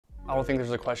I don't think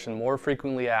there's a question more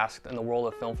frequently asked in the world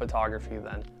of film photography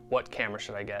than, what camera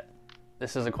should I get?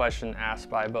 This is a question asked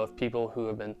by both people who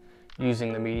have been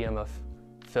using the medium of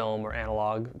film or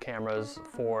analog cameras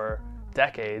for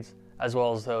decades, as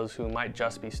well as those who might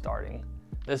just be starting.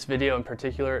 This video in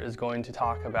particular is going to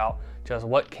talk about just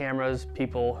what cameras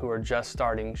people who are just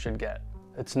starting should get.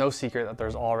 It's no secret that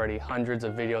there's already hundreds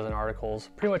of videos and articles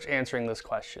pretty much answering this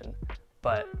question,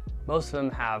 but most of them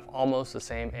have almost the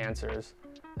same answers.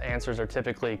 The answers are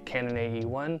typically Canon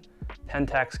AE-1,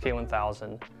 Pentax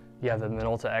K1000, you have the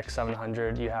Minolta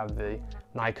X-700, you have the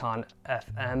Nikon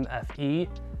FE,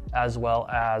 as well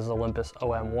as Olympus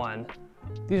OM-1.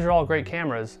 These are all great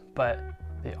cameras, but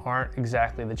they aren't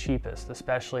exactly the cheapest,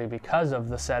 especially because of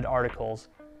the said articles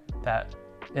that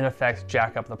in effect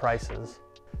jack up the prices.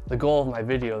 The goal of my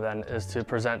video then is to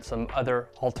present some other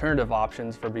alternative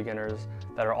options for beginners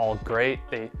that are all great.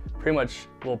 They pretty much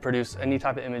will produce any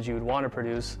type of image you would want to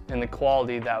produce in the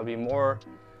quality that would be more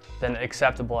than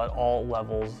acceptable at all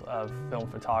levels of film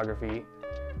photography.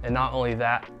 And not only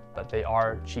that, but they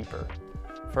are cheaper.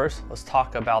 First, let's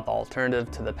talk about the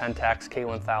alternative to the Pentax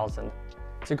K1000.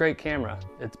 It's a great camera.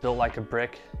 It's built like a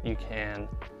brick. You can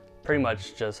pretty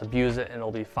much just abuse it and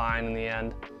it'll be fine in the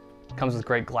end. It comes with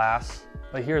great glass.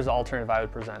 But here's the alternative I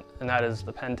would present, and that is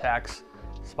the Pentax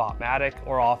Spotmatic,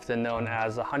 or often known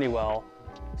as the Honeywell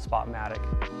Spotmatic.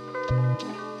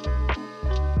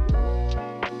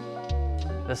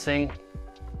 This thing,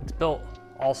 it's built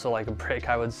also like a brick,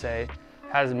 I would say.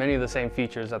 It has many of the same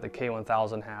features that the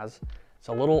K1000 has. It's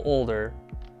a little older,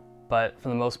 but for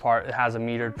the most part, it has a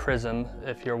metered prism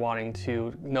if you're wanting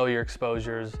to know your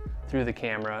exposures through the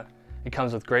camera. It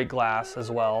comes with great glass as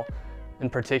well. In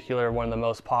particular, one of the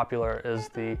most popular is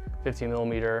the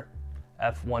 50mm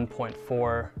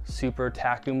f1.4 Super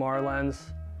Takumar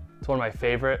lens. It's one of my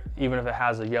favorite, even if it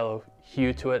has a yellow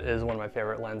hue to it, it is one of my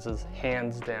favorite lenses,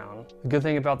 hands down. The good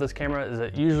thing about this camera is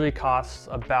it usually costs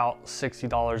about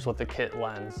 $60 with the kit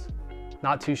lens.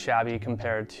 Not too shabby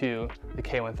compared to the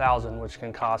K1000, which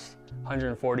can cost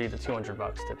 $140 to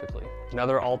 $200 typically.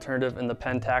 Another alternative in the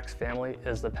Pentax family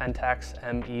is the Pentax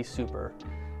ME Super.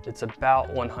 It's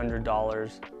about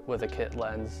 $100 with a kit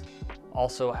lens.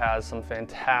 Also has some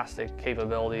fantastic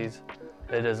capabilities.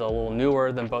 It is a little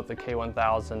newer than both the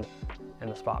K1000 and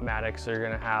the Spotmatic, so you're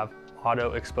gonna have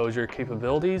auto exposure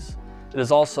capabilities. It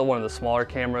is also one of the smaller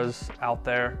cameras out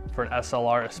there, for an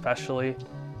SLR especially,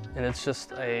 and it's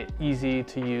just a easy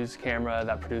to use camera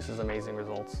that produces amazing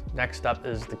results. Next up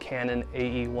is the Canon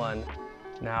AE-1.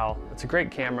 Now, it's a great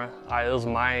camera. It was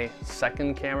my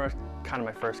second camera, kind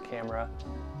of my first camera.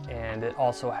 And it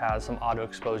also has some auto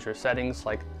exposure settings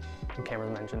like the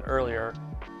cameras mentioned earlier,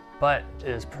 but it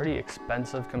is pretty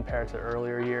expensive compared to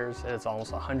earlier years. It's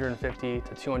almost $150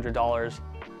 to $200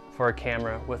 for a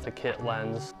camera with a kit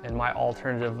lens. And my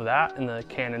alternative to that in the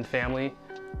Canon family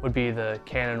would be the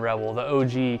Canon Rebel, the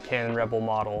OG Canon Rebel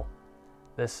model.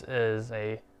 This is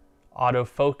a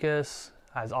autofocus,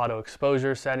 has auto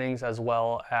exposure settings as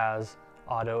well as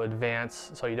auto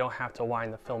advance, so you don't have to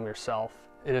wind the film yourself.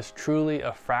 It is truly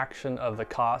a fraction of the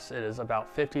cost. It is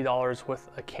about $50 with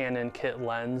a Canon kit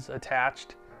lens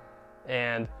attached,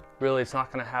 and really it's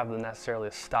not going to have necessarily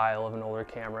a style of an older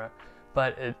camera,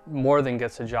 but it more than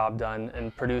gets the job done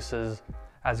and produces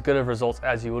as good of results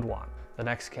as you would want. The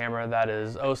next camera that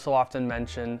is oh so often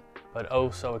mentioned, but oh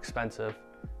so expensive,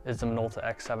 is the Minolta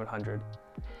X-700.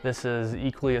 This is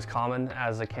equally as common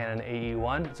as the Canon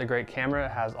AE-1. It's a great camera.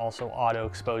 It has also auto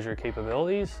exposure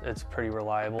capabilities. It's pretty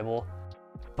reliable,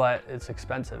 but it's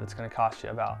expensive. It's going to cost you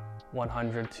about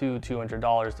 $100 to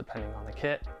 $200 depending on the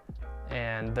kit.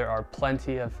 And there are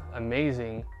plenty of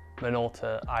amazing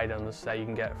Minolta items that you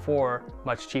can get for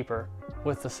much cheaper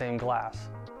with the same glass.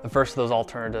 The first of those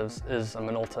alternatives is a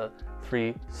Minolta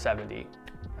 370.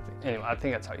 I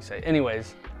think that's how you say it.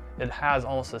 Anyways, it has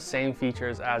almost the same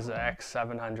features as the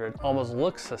X700, almost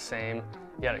looks the same,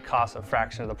 yet it costs a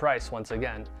fraction of the price once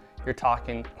again. You're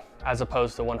talking, as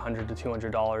opposed to $100 to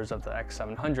 $200 of the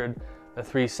X700, the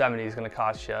 370 is going to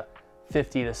cost you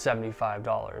 $50 to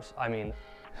 $75. I mean,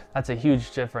 that's a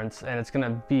huge difference, and it's going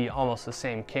to be almost the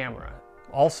same camera.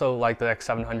 Also, like the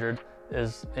X700,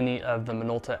 is any of the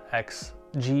Minolta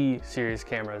XG Series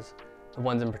cameras, the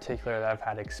ones in particular that I've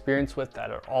had experience with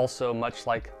that are also much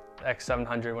like the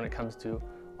X700 when it comes to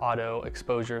auto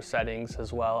exposure settings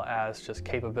as well as just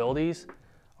capabilities,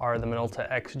 are the Minolta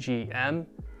XG-M,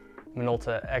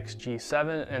 Minolta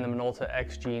XG7, and the Minolta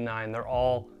XG9. They're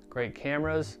all great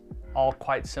cameras, all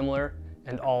quite similar,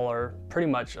 and all are pretty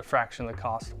much a fraction of the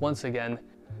cost. Once again,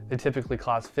 they typically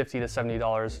cost $50 to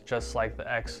 $70, just like the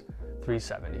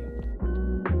X370.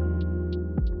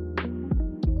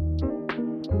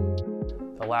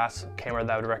 last camera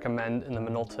that I would recommend in the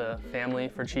Minolta family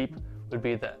for cheap would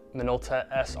be the Minolta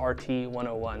SR-T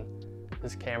 101.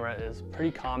 This camera is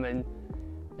pretty common.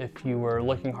 If you were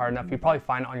looking hard enough, you'd probably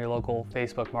find it on your local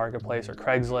Facebook Marketplace or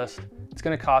Craigslist. It's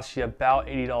gonna cost you about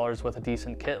 $80 with a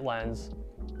decent kit lens,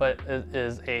 but it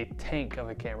is a tank of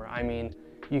a camera. I mean,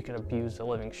 you can abuse the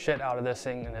living shit out of this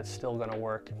thing and it's still gonna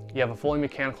work. You have a fully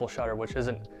mechanical shutter, which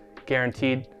isn't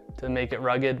guaranteed to make it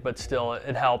rugged, but still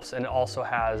it helps, and it also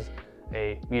has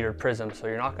a metered prism, so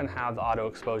you're not gonna have the auto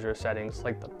exposure settings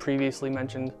like the previously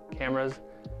mentioned cameras,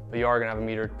 but you are gonna have a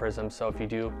metered prism, so if you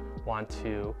do want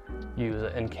to use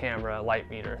an in-camera light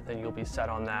meter, then you'll be set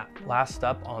on that. Last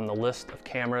up on the list of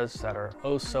cameras that are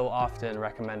oh so often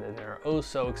recommended and are oh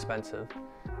so expensive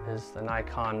is the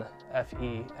Nikon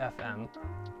FE FM.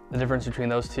 The difference between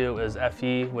those two is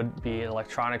FE would be an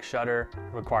electronic shutter,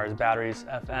 requires batteries,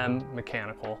 FM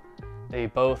mechanical. They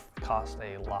both cost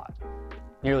a lot,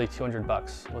 nearly 200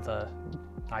 bucks with a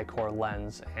Nikkor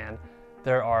lens, and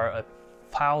there are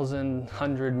 1,000,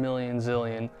 100 million,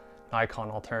 zillion Nikon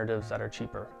alternatives that are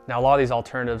cheaper. Now a lot of these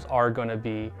alternatives are going to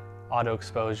be auto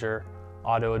exposure,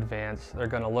 auto advance. They're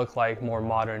going to look like more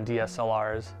modern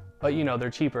DSLRs, but you know, they're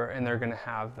cheaper and they're going to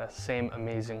have the same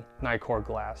amazing Nikkor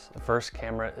glass. The first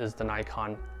camera is the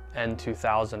Nikon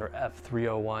N2000 or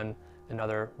F301 in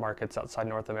other markets outside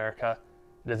North America.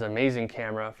 It is an amazing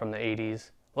camera from the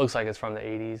 80s. Looks like it's from the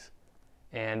 80s.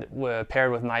 And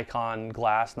paired with Nikon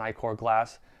glass, Nikkor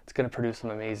glass, it's going to produce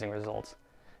some amazing results.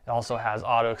 It also has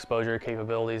auto exposure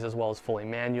capabilities as well as fully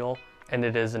manual, and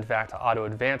it is in fact an auto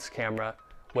advance camera,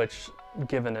 which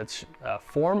given its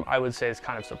form, I would say is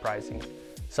kind of surprising.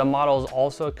 Some models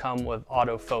also come with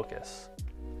autofocus.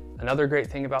 Another great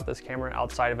thing about this camera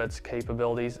outside of its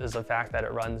capabilities is the fact that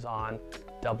it runs on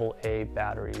AA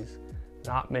batteries.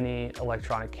 Not many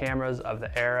electronic cameras of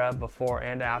the era before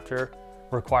and after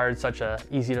required such a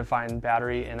easy to find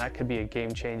battery, and that could be a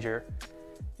game changer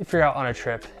if you're out on a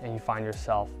trip and you find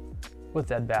yourself with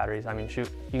dead batteries. I mean, shoot,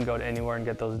 you can go to anywhere and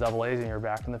get those AA's and you're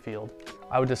back in the field.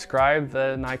 I would describe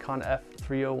the Nikon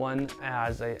F301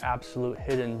 as an absolute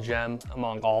hidden gem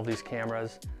among all of these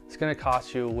cameras. It's gonna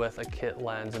cost you with a kit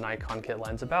lens, a Nikon kit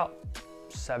lens, about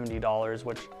 $70,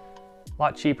 which is a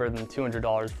lot cheaper than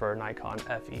 $200 for a Nikon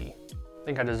FE. I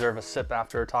think I deserve a sip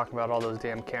after talking about all those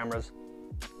damn cameras.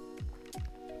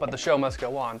 But the show must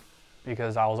go on,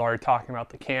 because I was already talking about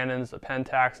the Canons, the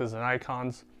Pentaxes, the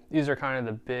Nikons. These are kind of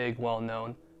the big,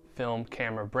 well-known film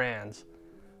camera brands.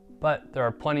 But there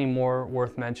are plenty more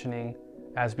worth mentioning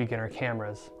as beginner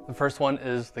cameras. The first one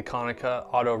is the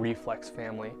Konica Autoreflex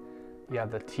family. You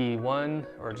have the T1,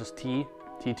 or just T,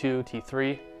 T2,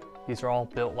 T3. These are all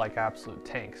built like absolute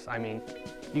tanks. I mean,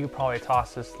 you could probably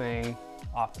toss this thing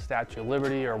off the Statue of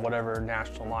Liberty or whatever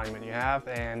national monument you have,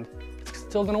 and it's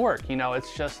still gonna work. You know,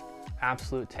 it's just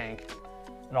absolute tank.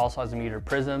 It also has a metered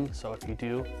prism, so if you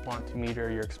do want to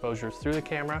meter your exposures through the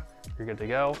camera, you're good to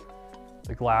go.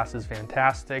 The glass is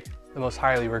fantastic. The most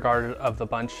highly regarded of the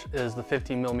bunch is the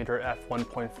 50mm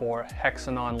f1.4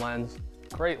 Hexanon lens.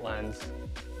 Great lens,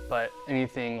 but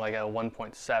anything like a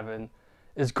 1.7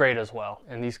 is great as well.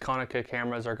 And these Konica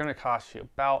cameras are gonna cost you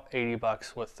about 80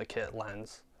 bucks with the kit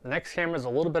lens. The next camera is a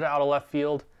little bit out of left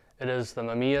field. It is the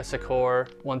Mamiya Sekor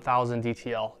 1000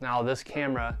 DTL. Now this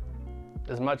camera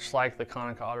is much like the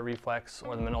Konica Autoreflex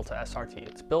or the Minolta SR-T.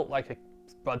 It's built like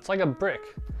a brick,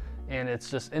 and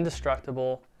it's just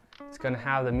indestructible. It's gonna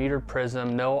have the metered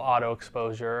prism, no auto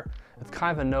exposure. It's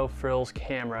kind of a no frills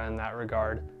camera in that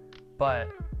regard, but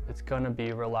it's gonna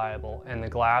be reliable. And the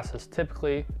glass is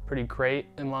typically pretty great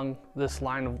among this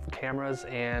line of cameras,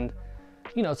 and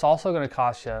you know, it's also gonna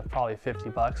cost you probably 50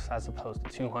 bucks as opposed to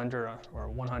 200 or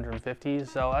 150,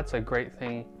 so that's a great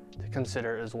thing to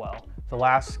consider as well. The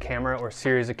last camera or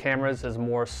series of cameras is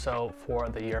more so for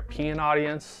the European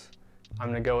audience. I'm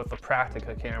gonna go with the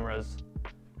Praktica cameras.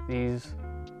 These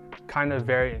kind of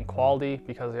vary in quality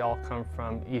because they all come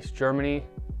from East Germany,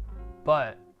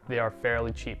 but they are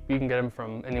fairly cheap. You can get them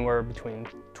from anywhere between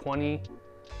 20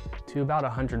 to about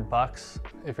 100 bucks.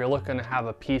 If you're looking to have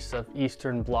a piece of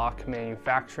Eastern Bloc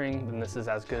manufacturing, then this is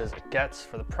as good as it gets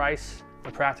for the price.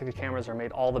 The Praktica cameras are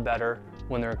made all the better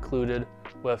when they're included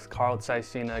with Carl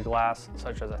Zeiss glass,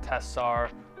 such as a Tessar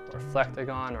or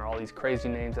Flektagon or all these crazy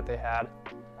names that they had.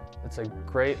 It's a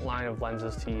great line of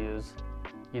lenses to use.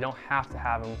 You don't have to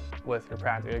have them with your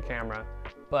Praktica camera,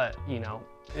 but you know,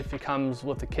 if it comes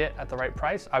with the kit at the right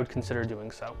price, I would consider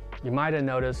doing so. You might have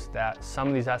noticed that some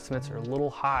of these estimates are a little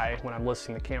high when I'm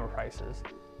listing the camera prices.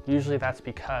 Usually that's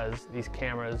because these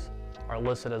cameras are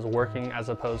listed as working as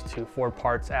opposed to for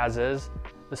parts as is.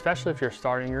 Especially if you're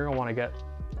starting, you're gonna wanna get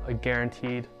a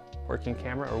guaranteed working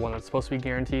camera, or one that's supposed to be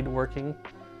guaranteed working.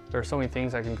 There are so many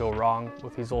things that can go wrong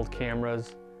with these old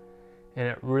cameras, and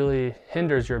it really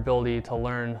hinders your ability to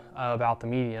learn about the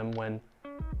medium when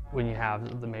you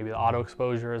have maybe the auto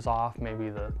exposure is off, maybe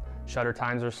the shutter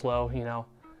times are slow, you know.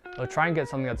 So try and get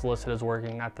something that's listed as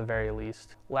working at the very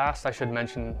least. Last, I should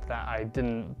mention that I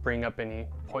didn't bring up any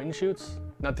point and shoots.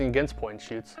 Nothing against point and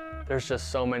shoots. There's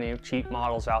just so many cheap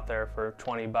models out there for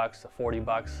 20 bucks to 40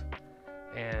 bucks.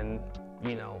 And,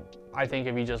 you know, I think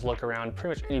if you just look around,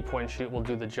 pretty much any point and shoot will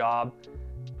do the job.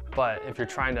 But if you're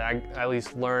trying to at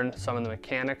least learn some of the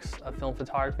mechanics of film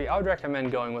photography, I would recommend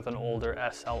going with an older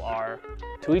SLR.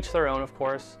 To each their own, of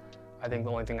course. I think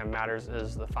the only thing that matters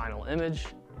is the final image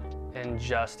and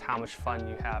just how much fun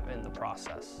you have in the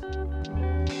process.